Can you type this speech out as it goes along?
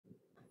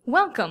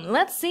Welcome!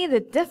 Let's see the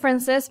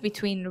differences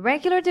between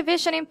regular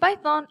division in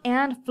Python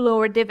and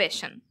floor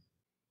division.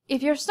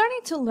 If you're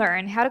starting to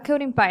learn how to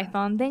code in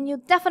Python, then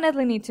you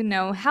definitely need to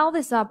know how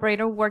this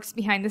operator works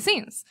behind the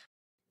scenes.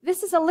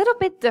 This is a little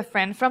bit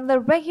different from the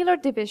regular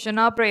division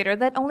operator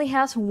that only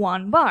has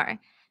one bar.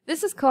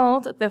 This is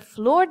called the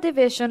floor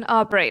division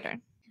operator.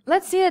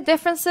 Let's see the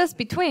differences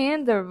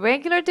between the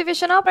regular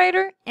division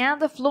operator and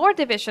the floor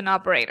division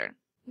operator.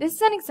 This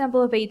is an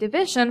example of a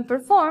division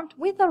performed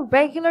with a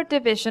regular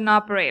division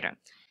operator,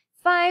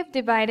 5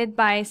 divided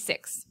by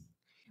 6.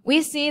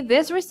 We see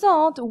this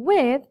result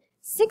with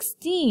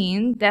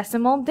 16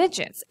 decimal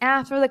digits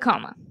after the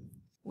comma.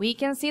 We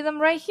can see them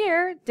right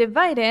here,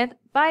 divided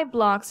by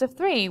blocks of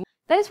 3.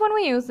 That is when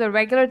we use the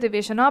regular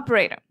division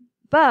operator.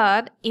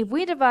 But if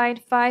we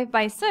divide 5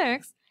 by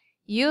 6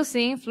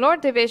 using floor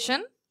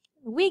division,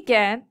 we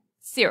get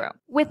 0,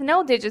 with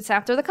no digits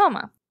after the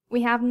comma.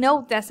 We have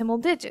no decimal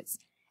digits.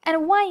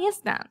 And why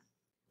is that?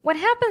 What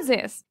happens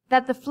is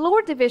that the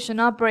floor division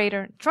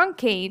operator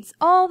truncates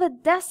all the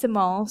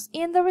decimals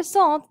in the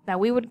result that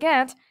we would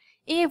get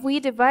if we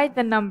divide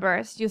the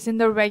numbers using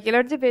the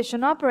regular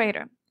division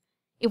operator.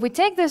 If we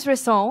take this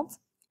result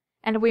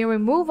and we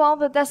remove all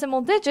the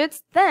decimal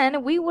digits,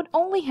 then we would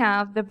only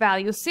have the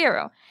value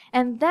 0.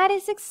 And that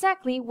is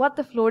exactly what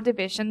the floor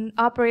division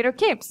operator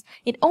keeps.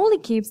 It only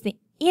keeps the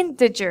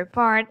integer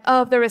part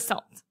of the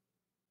result.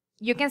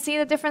 You can see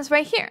the difference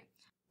right here.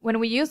 When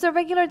we use the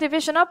regular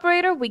division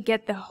operator, we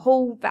get the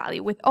whole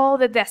value with all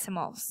the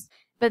decimals.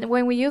 But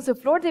when we use the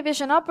floor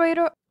division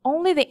operator,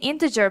 only the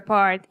integer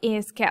part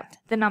is kept,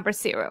 the number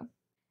 0.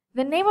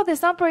 The name of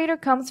this operator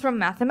comes from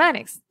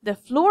mathematics. The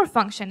floor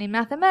function in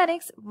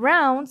mathematics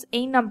rounds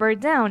a number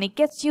down. It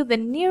gets you the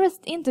nearest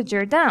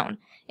integer down.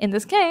 In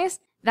this case,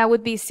 that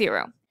would be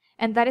 0.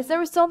 And that is the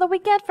result that we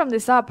get from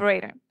this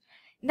operator.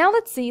 Now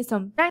let's see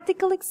some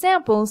practical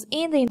examples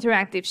in the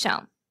interactive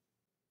shell.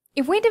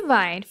 If we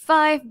divide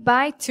 5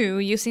 by 2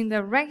 using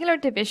the regular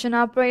division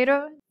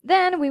operator,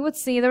 then we would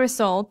see the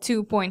result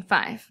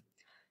 2.5.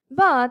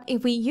 But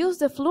if we use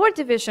the floor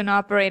division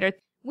operator,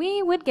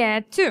 we would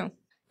get 2.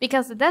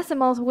 Because the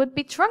decimals would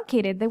be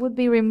truncated, they would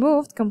be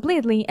removed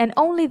completely, and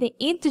only the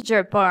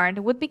integer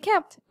part would be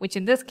kept, which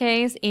in this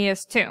case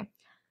is 2.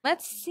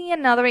 Let's see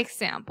another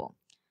example.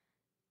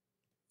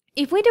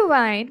 If we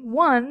divide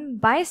 1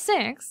 by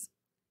 6,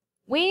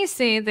 we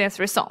see this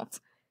result.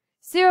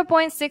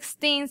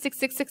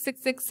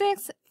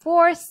 0.1666666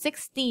 for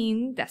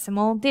 16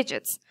 decimal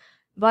digits.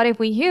 But if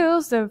we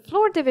use the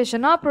floor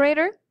division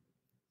operator,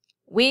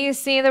 we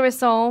see the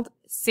result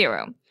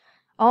 0.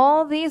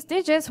 All these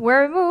digits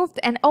were removed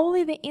and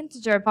only the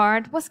integer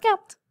part was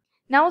kept.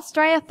 Now let's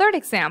try a third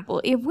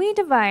example. If we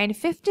divide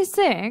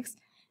 56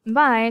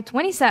 by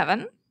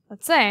 27,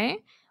 let's say,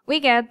 we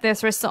get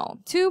this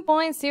result,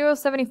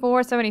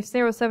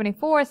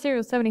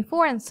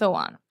 2.0747074 and so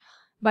on.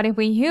 But if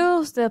we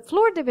use the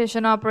floor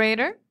division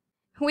operator,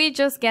 we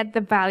just get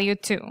the value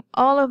 2.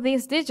 All of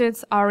these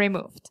digits are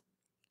removed.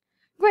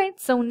 Great,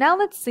 so now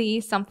let's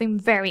see something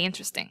very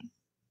interesting.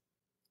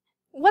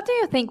 What do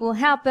you think will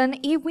happen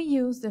if we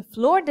use the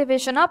floor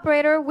division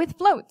operator with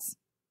floats?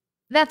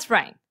 That's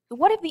right.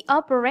 What if the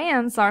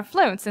operands are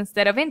floats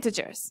instead of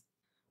integers?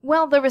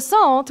 Well, the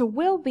result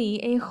will be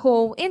a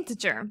whole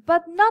integer,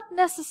 but not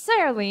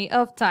necessarily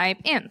of type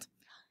int.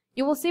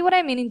 You will see what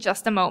I mean in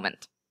just a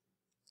moment.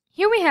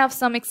 Here we have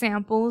some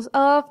examples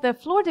of the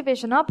floor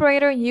division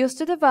operator used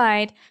to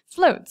divide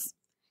floats.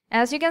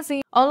 As you can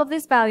see, all of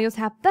these values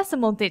have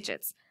decimal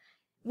digits.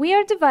 We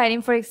are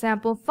dividing, for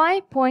example,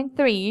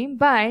 5.3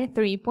 by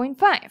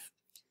 3.5.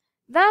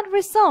 That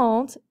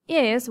result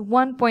is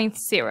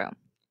 1.0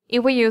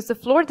 if we use the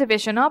floor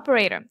division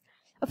operator.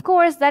 Of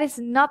course, that is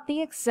not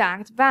the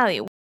exact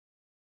value.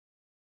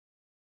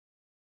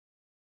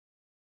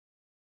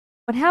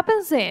 What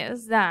happens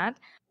is that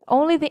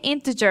only the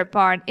integer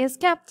part is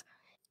kept,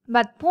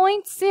 but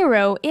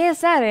 0.0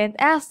 is added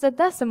as the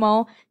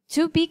decimal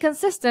to be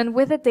consistent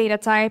with the data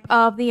type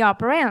of the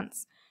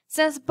operands.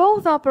 Since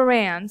both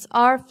operands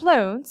are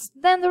floats,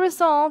 then the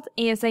result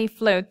is a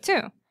float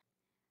too.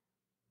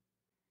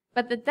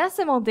 But the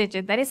decimal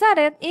digit that is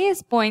added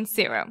is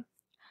 0.0.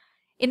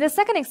 In the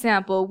second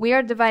example, we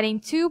are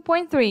dividing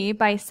 2.3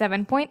 by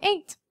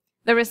 7.8.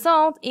 The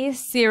result is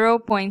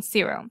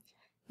 0.0.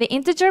 The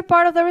integer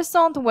part of the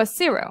result was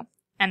 0,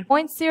 and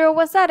 0.0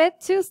 was added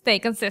to stay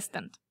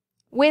consistent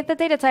with the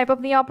data type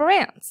of the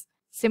operands.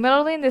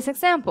 Similarly, in this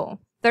example,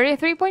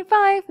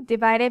 33.5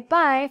 divided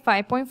by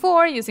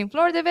 5.4 using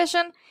floor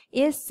division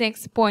is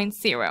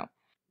 6.0.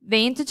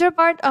 The integer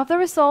part of the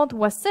result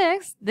was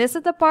 6, this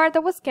is the part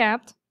that was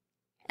kept,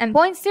 and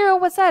 0.0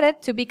 was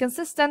added to be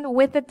consistent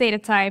with the data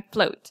type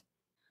float.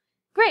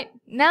 Great!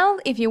 Now,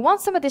 if you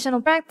want some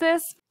additional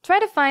practice, try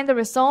to find the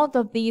result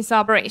of these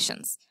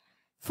operations.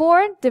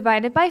 4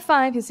 divided by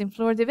 5 using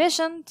floor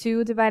division,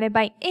 2 divided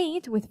by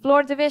 8 with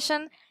floor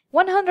division,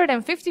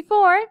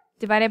 154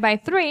 divided by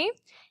 3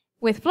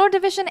 with floor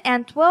division,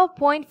 and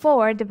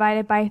 12.4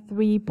 divided by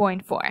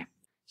 3.4.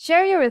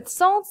 Share your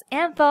results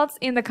and thoughts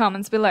in the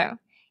comments below.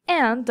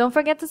 And don't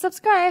forget to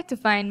subscribe to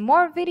find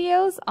more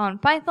videos on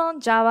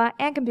Python, Java,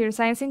 and computer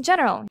science in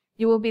general.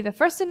 You will be the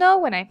first to know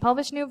when I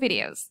publish new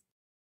videos.